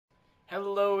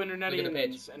Hello, Look at the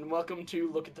Internetians, page. and welcome to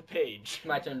Look at the Page.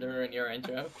 My turn to ruin your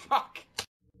intro. Fuck!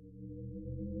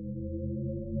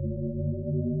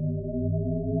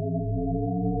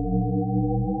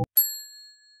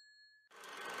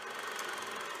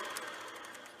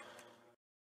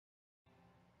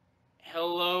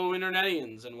 Hello,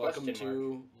 Internetians, and welcome Question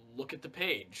to Look at the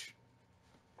Page.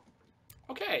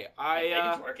 Okay, I think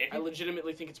it's working. I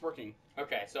legitimately think it's working.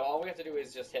 Okay, so all we have to do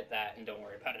is just hit that and don't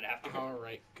worry about it after.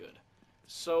 Alright, good.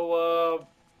 So,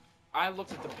 I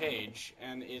looked at the page,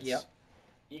 and it's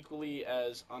equally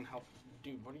as unhelpful.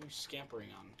 Dude, what are you scampering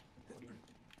on? What are you...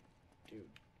 Dude.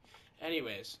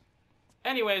 Anyways.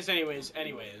 I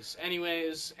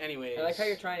like how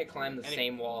you're trying to climb the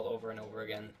same wall over and over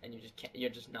again, and you just can't. You're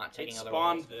just not taking other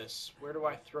walls. It spawned this. Where do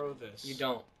I throw this? You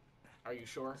don't. Are you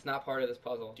sure? It's not part of this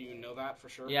puzzle. Do you know that for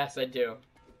sure? Yes, I do. I'm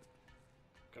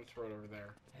gonna throw it over there.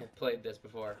 I've played this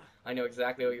before. I know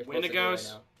exactly what you're supposed to do right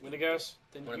now. Winnegos.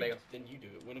 Winnebagos. Then you do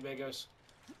it. Winnebagos.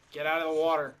 Get out of the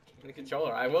water. Give me the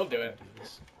controller. I will do it.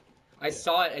 I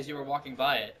saw it as you were walking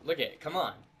by it. Look at it. Come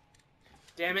on.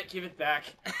 Damn it! Give it back.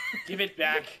 Give it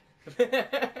back.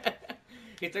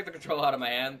 He took the controller out of my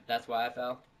hand. That's why I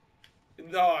fell.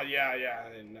 No, yeah.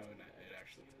 No, it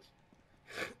actually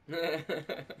is.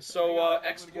 So,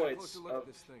 exploits of...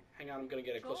 Hang on, I'm gonna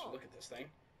get a closer look at this thing.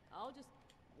 I'll just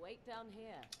wait down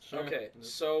here. Sure. Okay,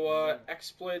 so,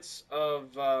 exploits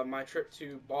of my trip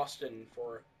to Boston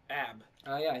for AB.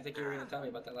 Oh, yeah, I think you were going to tell me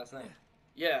about that last night.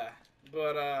 Yeah,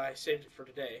 but I saved it for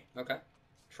today. Okay.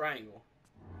 Triangle.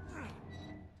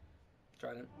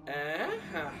 Try it. Sure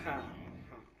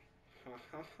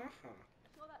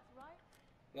that's right?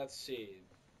 Let's see.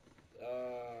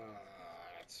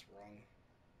 That's wrong.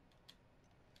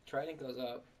 Trident goes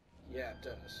up. Yeah, it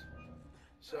does.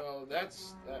 So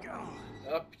that's that.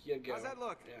 Up you go. How's that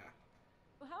look? Yeah.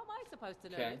 Well, how am I supposed to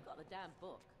know? Okay. You've got the damn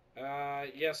book.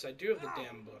 Yes, I do have the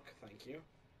damn book. Thank you.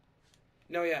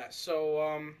 No, yeah. So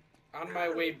on my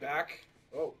way back.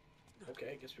 Oh,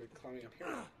 okay. I guess we're climbing up here.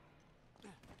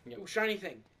 Yep. Ooh, shiny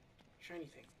thing. Shiny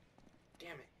thing.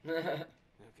 Damn it.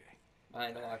 Okay.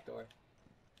 Behind the locked door.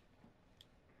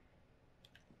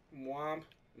 Womp.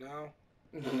 No.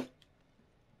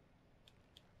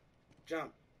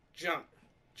 Jump. Jump.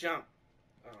 Jump.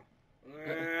 Oh.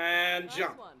 And Nice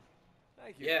jump. one.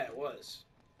 Thank you. Yeah, it was.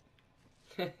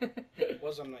 It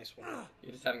was a nice one.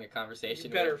 You're just having a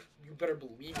conversation. You better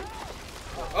believe it.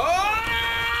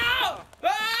 Oh!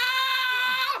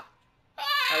 Ah!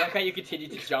 I like how you continue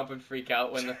to jump and freak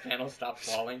out when the panels stop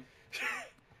falling.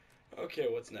 Okay,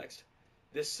 what's next?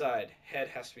 This side. Head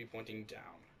has to be pointing down.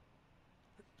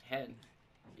 Head.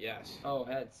 Yes. Oh,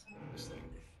 heads. This thing.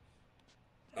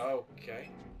 Okay.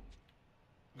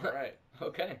 Alright.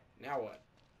 Okay. Now what?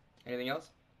 Anything else?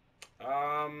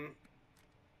 The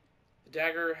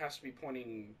dagger has to be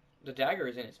pointing... The dagger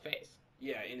is in his face.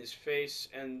 Yeah, in his face,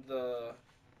 and the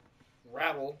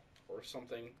rattle, or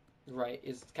something... Right,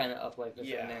 is kind of up like this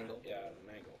at an angle. Yeah, at an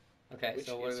angle. Okay, Which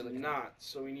so what are we is looking at? not,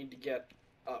 so we need to get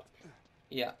up.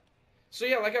 Yeah. So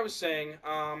yeah, like I was saying,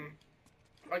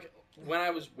 like, when I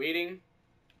was waiting...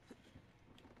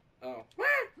 Oh.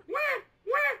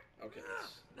 Okay,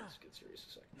 let's get serious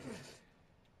a second.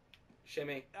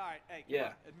 Shimmy. Alright, hey, Yeah. come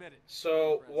on, admit it.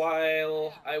 So,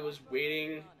 while I was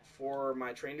waiting for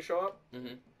my train to show up,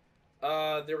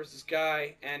 there was this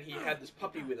guy, and he had this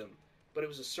puppy with him, but it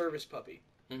was a service puppy.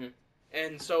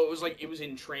 And so it was like, it was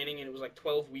in training, and it was like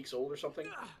 12 weeks old or something.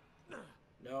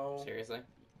 No. Seriously?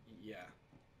 Yeah.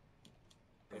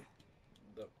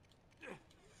 The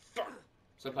fuck.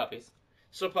 So puppies.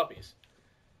 So puppies.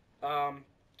 Can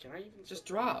I even... Just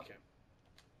drop. Okay.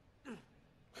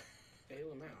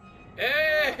 Bail him out.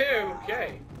 Hey,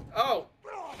 okay. Oh.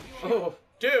 Oh.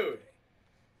 Dude.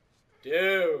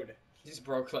 He just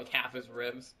broke like half his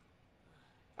ribs.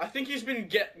 I think he's been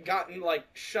gotten like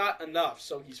shot enough,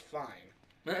 so he's fine.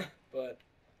 But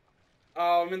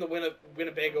I'm in the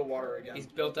Winnebago water again. He's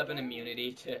built up an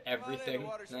immunity to everything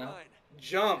now.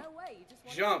 Jump. No way, you just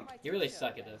want Jump. to You really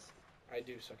suck at this. I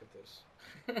do suck at this.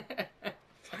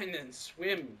 Fine then,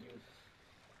 swim, you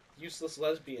useless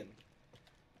lesbian.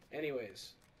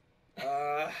 Anyways,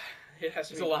 it has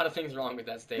to There's be... a lot of things wrong with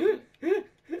that statement.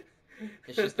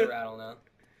 It's just the rattle now.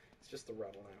 It's just the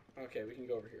rattle now. Okay, we can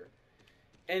go over here.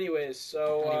 Anyways,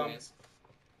 so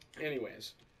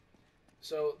anyways,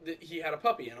 so he had a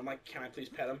puppy, and I'm like, can I please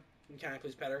pet him? Can I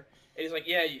please pet her? And he's like,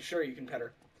 yeah, sure, you can pet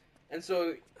her. And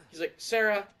so he's like,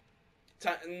 Sarah,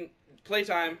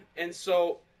 playtime. And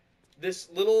so this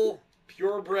little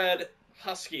purebred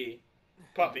husky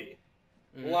puppy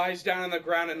lies down on the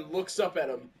ground and looks up at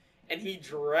him, and he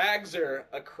drags her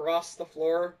across the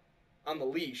floor on the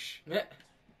leash.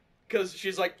 because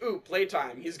she's like, ooh,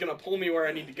 playtime. He's gonna pull me where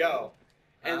I need to go,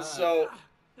 and so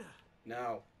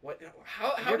no. What?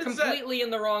 How You're does completely in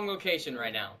the wrong location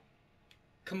right now.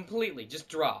 Completely. Just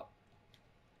drop.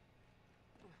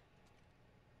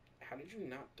 How did you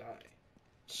not die?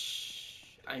 Shh.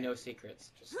 I know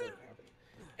secrets. Just let it happen.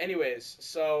 Anyways,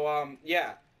 so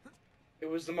yeah, it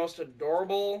was the most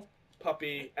adorable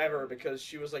puppy ever because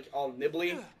she was like all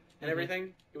nibbly and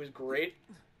everything. It was great.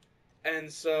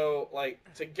 And so like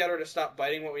to get her to stop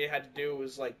biting, what we had to do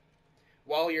was like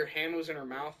while your hand was in her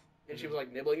mouth and she was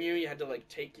like nibbling you, you had to like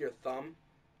take your thumb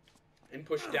and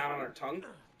push down on her tongue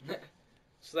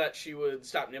so that she would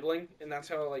stop nibbling, and that's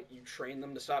how like you train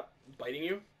them to stop biting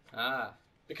you.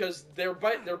 Because they're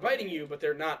biting you, but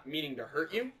they're not meaning to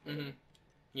hurt you.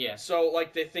 Yeah. So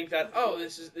like they think that, oh,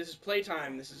 this is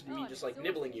playtime. This is me just like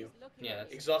nibbling you. Yeah.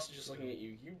 That's... Exhausted just looking at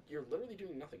you. You're literally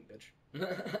doing nothing,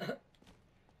 bitch.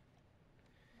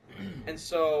 And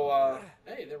so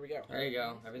hey, there we go. There you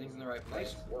go. Everything's in the right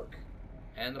place. Nice work.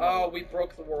 And the oh, we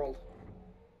broke the world.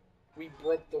 We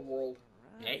broke the world.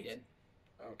 Yeah, you did.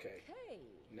 Okay.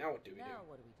 Now what do we do? Now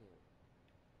what do we do?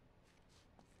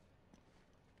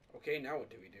 Okay, now what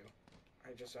do we do?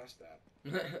 I just asked that.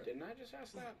 Didn't I just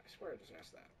ask that? I swear I just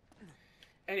asked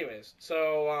that. Anyways,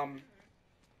 so,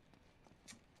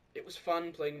 it was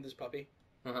fun playing with this puppy.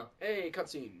 Hey,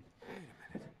 cutscene. Wait a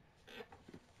minute.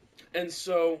 And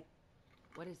so,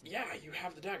 What is it? yeah, you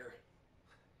have the dagger.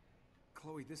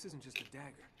 Chloe, this isn't just a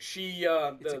dagger. She,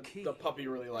 It's a key. the puppy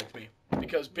really liked me.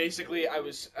 Because basically I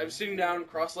was sitting down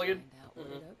cross-legged. Find out when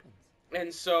it opens.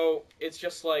 And so, it's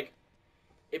just like,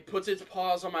 it puts its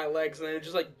paws on my legs, and then it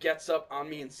just, like, gets up on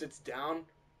me and sits down. And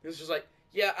it's just like,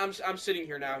 yeah, I'm sitting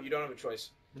here now. You don't have a choice.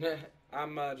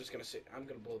 I'm just gonna sit. I'm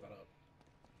gonna blow that up.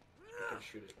 I can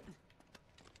shoot it.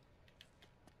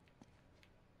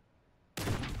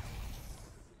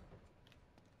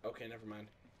 Okay, never mind.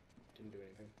 Didn't do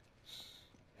anything.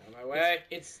 Out of my way.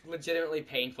 It's legitimately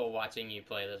painful watching you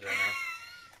play this right now.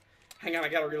 Hang on, I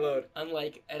gotta reload. I'm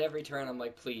like, at every turn, I'm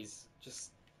like, please,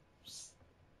 just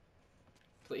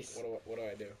please. What do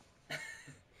I do?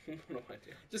 What do I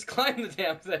do? Just climb the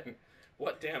damn thing.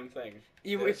 What damn thing?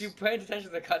 If you paid attention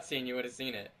to the cutscene, you would have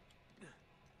seen it.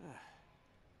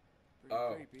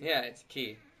 Oh. Creepy. Yeah, it's a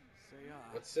key. Say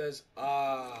What says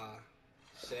ah?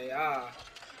 Say ah.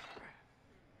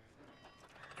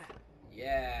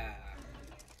 Yeah.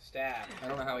 Stab. I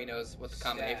don't know how he knows what the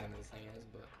combination of this thing is,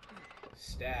 but...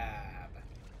 Stab.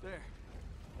 There.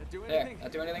 That do There, anything?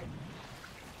 that do anything?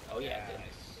 Oh yeah, it did.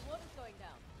 The water's going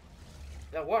down.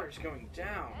 That water's going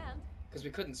down. And Because we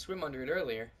couldn't swim under it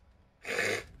earlier.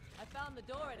 I found the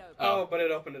door it opened. Oh, but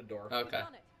it opened a door. We've Okay.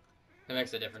 done it. That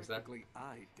makes a difference then. Technically,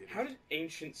 I did it. How did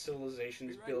ancient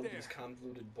civilizations Right build there. these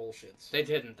convoluted bullshits? They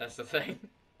didn't, that's the thing.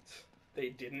 They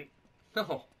didn't.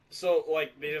 No. So,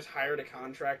 like, they just hired a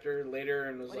contractor later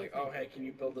and was What do you like, oh, think? hey, can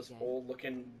you build this Okay.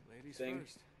 old-looking Ladies thing?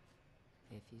 first.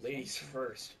 If you say Ladies so.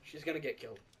 first. She's gonna get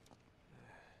killed.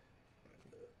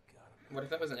 What if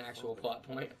that was an actual plot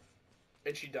point?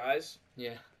 And she dies?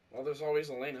 Yeah. Well, there's always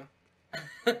Elena.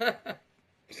 That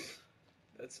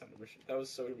was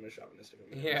so misogynistic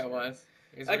of me. Yeah, it was.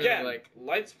 It was Again, really, like,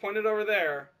 lights pointed over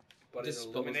there, but it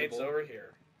Disposable. illuminates over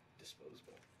here.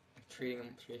 Disposable.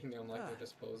 treating them like they're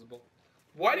disposable.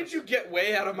 Why did you get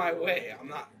way out of my way? I'm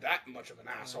not that much of an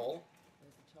asshole.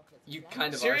 There's the chocolates You down.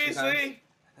 kind of are sometimes. Seriously?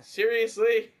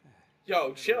 Seriously?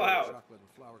 Yo, chill Never been a out. Chocolate and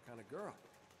flower kind of girl.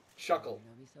 Chuckle. You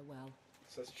know me so well.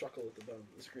 It says chuckle at the bottom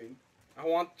of the screen. I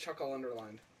want chuckle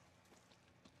underlined.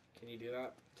 Can you do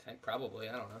that? Probably,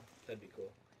 I don't know. That'd be cool.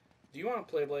 Do you want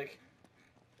to play, Blake?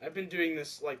 I've been doing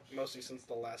this, like, mostly since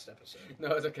the last episode. No,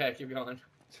 it's okay, keep going.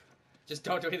 Just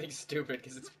don't do anything stupid,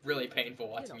 because it's really painful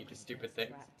watching you do stupid things.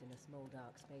 Trapped in a small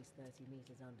dark space 30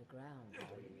 meters underground. 30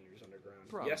 meters underground.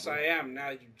 Probably. Yes, I am, now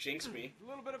that you jinxed me. A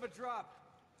little bit of a drop.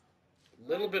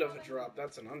 Little bit of a drop,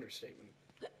 that's an understatement.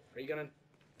 Are you gonna...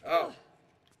 Oh.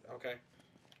 Okay.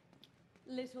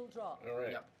 Little drop.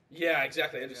 Alright. Yep. Yeah,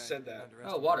 exactly, I just said that.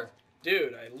 Oh, water.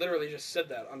 Dude, I literally just said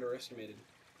that, underestimated.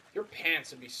 Your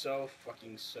pants would be so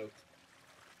fucking soaked.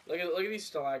 Look at these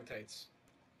stalactites.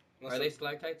 Unless Are they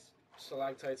stalactites?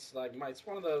 stalactites, stalagmites?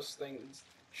 One of those things,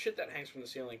 shit that hangs from the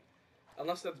ceiling.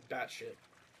 Unless that's bat shit,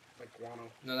 like guano.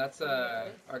 No, that's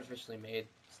artificially made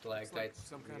stalactites.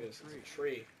 Some Look kind at of this, tree. it's a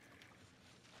tree.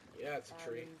 Yeah, it's a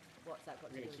tree. What's that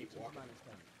got We're to gonna do keep with walking.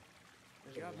 Manstone?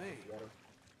 There's You got a lot me.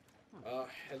 of water.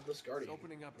 Headless guardian. It's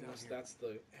opening up down Unless here. that's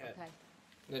the head. Okay.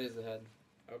 That is the head.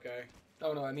 Okay.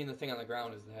 Oh no, I mean the thing on the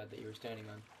ground is the head that you were standing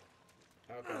on.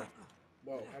 Okay.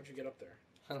 Whoa, how'd you get up there?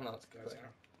 I don't know, it's Guys,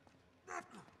 clear.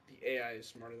 the AI is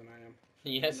smarter than I am.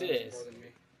 Yes, It it knows is. more than me.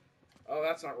 Oh,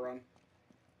 that's not run.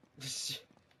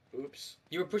 Oops.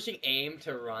 You were pushing aim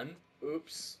to run?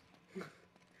 Oops.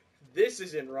 This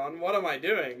isn't run. What am I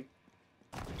doing?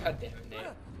 God damn it, Nate.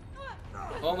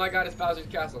 Oh my god, it's Bowser's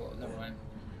Castle. Never mind.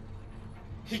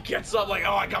 He gets up like,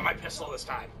 oh, I got my pistol this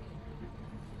time.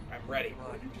 I'm ready. Come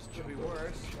on, you just could be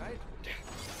worse, right?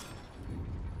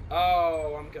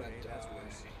 Oh, I'm gonna Hey, die. that's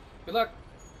worse. Good luck.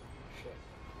 Shit.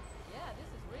 Yeah,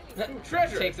 this is really Ooh,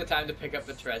 treasure. Takes the time to pick up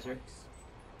the treasure.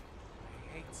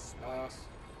 I hate spikes.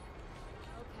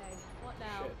 Okay, what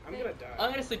now? Shit, I'm gonna die. I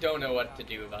honestly don't know what to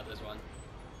do about this one.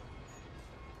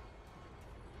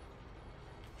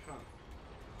 Huh.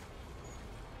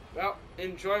 Well,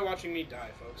 enjoy watching me die,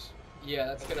 folks. Yeah,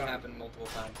 that's gonna Okay. happen multiple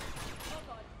times. Oh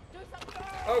god, do something!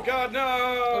 Oh god, no!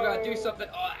 Oh god, do something.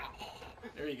 Oh,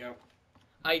 There you go.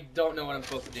 I don't know what I'm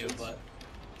supposed to do, but...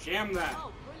 Jam that.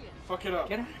 Oh, brilliant. Fuck it up.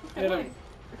 Get out. Hit him.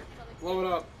 Blow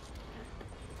it up.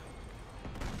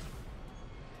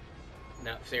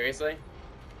 No, seriously?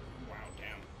 Wow,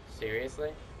 damn. Seriously?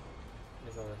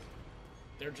 What is all this?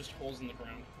 They're just holes in the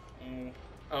ground. Mm.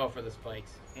 Oh, for the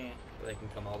spikes. Mm. So they can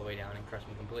come all the way down and crush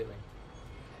them completely.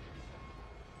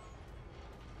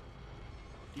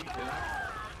 Do you hear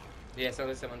that? Yeah, so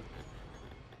there's someone...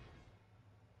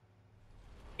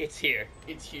 It's here.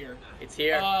 It's here. It's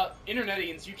here.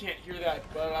 Internetians, you can't hear that,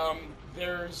 but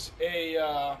there's a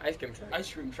Ice cream truck.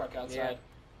 ice cream truck outside. Yeah.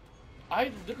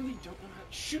 I literally don't know how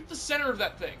to shoot the center of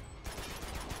that thing.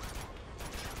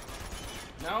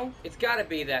 No? It's gotta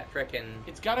be that frickin'...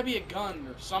 It's gotta be a gun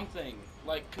or something.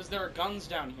 Like, cause there are guns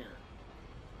down here.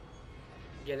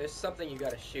 Yeah, there's something you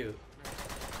gotta shoot.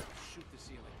 Shoot the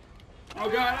ceiling. Oh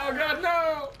god,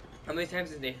 no! How many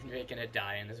times is Nathan Drake gonna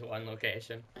die in this one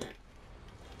location?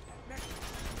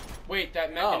 Wait,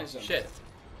 that mechanism. Oh, shit.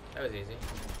 That was easy.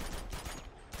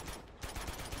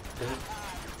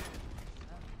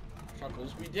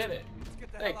 Chuckles, we did it. Let's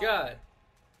get the Thank hell out. God.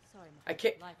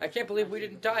 Sorry, I can't believe we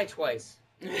didn't die twice.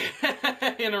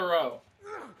 In a row.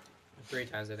 3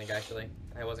 times, I think, actually.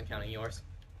 I wasn't counting yours.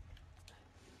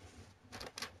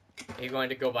 Are you going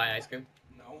to go buy ice cream?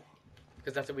 No.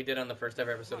 Because that's what we did on the first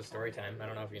ever episode of Storytime. I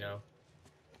don't know if you know.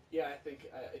 Yeah, I think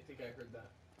I heard that.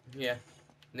 Yeah.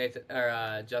 Nathan,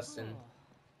 or Justin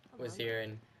Oh, was here,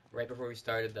 and right before we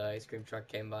started, the ice cream truck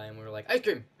came by, and we were like, ice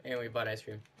cream! And we bought ice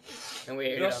cream. And we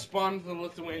ate it Just up. spawned the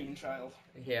Lithuanian child.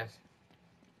 Yeah.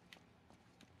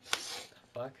 The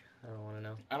fuck? I don't want to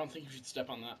know. I don't think you should step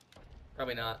on that.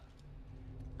 Probably not.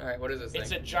 Alright, what is this It's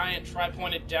thing? a giant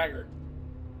tri-pointed dagger.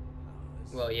 Oh,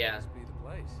 this Well, yeah. must be the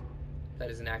place. That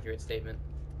is an accurate statement.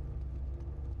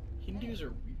 Hindus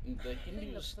are the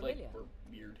Hindus looks like familiar. were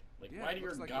weird. Like, Yeah, why it do your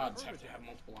looks like gods you've have heard to of have it.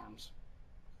 multiple arms?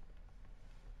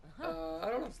 I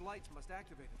don't know. Those lights must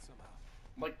activate it somehow.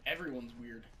 Like, everyone's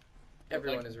weird.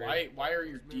 Everyone Like, is weird. Why are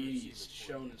your Those mirrors deities see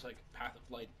shown as like a path of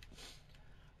light?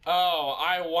 Oh,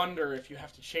 I wonder if you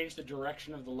have to change the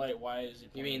direction of the light. Why is it?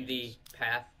 You mean the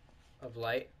path of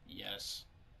light? Yes.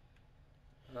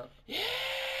 Oh, Yeah.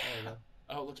 there you go.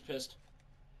 Oh, it looks pissed.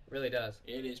 Really does.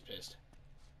 It is pissed.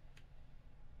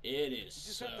 It is You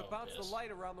just so have to bounce pissed. the light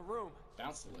around the room.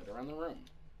 Bounce the light around the room.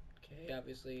 Okay,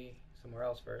 obviously somewhere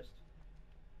else first.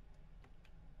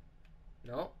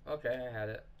 No? Okay, I had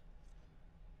it.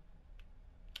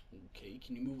 Okay,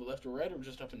 can you move it left or right or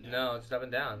just up and down? No, just up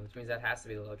and down, which means that has to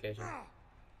be the location.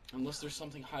 Unless there's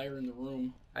something higher in the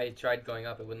room. I tried going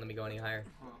up, it wouldn't let me go any higher.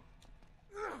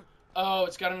 Oh,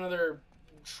 it's got another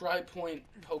tri-point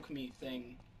poke me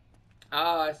thing.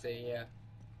 Oh, I see, yeah.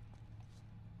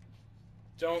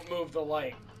 Don't move the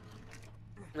light.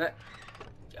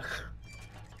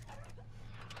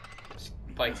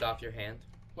 Bites off your hand.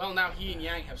 Well, now he and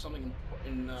Yang have something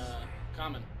in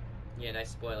common. Yeah, nice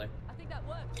spoiler. I think that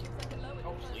works. Looks like it lowered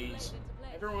Oh, the first please. blade into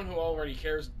place. Everyone who already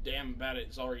cares damn about it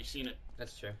has already seen it.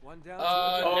 That's true. One down.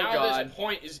 Oh, Now God. this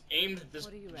point is aimed at this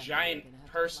What do you reckon? giant We're gonna have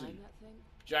to person. climb that thing?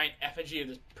 Giant effigy of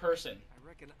this person. I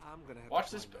reckon I'm gonna have Watch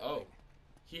to this. climb that Oh. thing.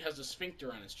 He has a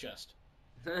sphincter on his chest.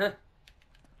 That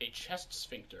A chest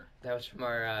sphincter. was from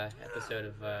our episode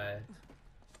of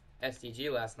SDG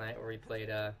last night where we played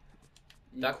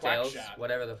DuckTales, Quackshot.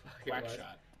 whatever the fuck it was.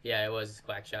 Quackshot. Yeah, it was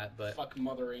Quackshot, but Fuck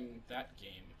mothering that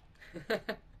game.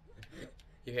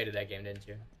 you hated that game, didn't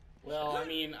you? Well, I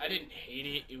mean, I didn't hate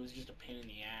it. It was just a pain in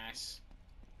the ass.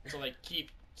 To like keep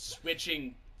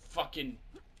switching fucking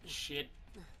shit.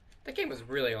 That game was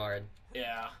really hard.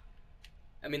 Yeah.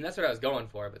 I mean, that's what I was going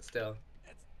for, but still.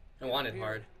 I wanted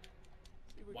hard.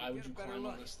 See if we Why can would get you a better climb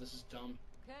on look. this? This is dumb.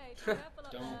 Okay, be careful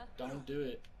up there. Don't do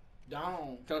it.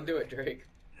 Don't. Don't do it, Drake.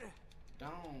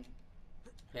 Don't.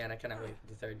 Man, I cannot wait for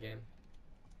the third game.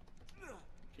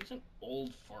 She's an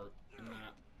old fart in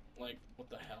that. Like, what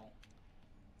the hell?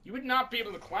 You would not be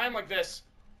able to climb like this.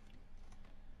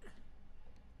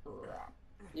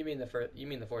 You mean the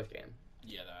fourth game?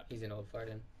 Yeah, that. He's an old fart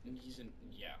in. He's in.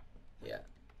 Yeah. Yeah.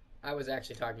 I was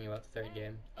actually talking about the third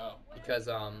game. Oh. Because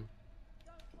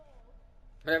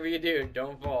whatever you do,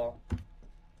 don't fall.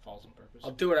 Falls on purpose.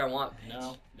 I'll do what I want.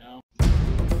 Bitch. No.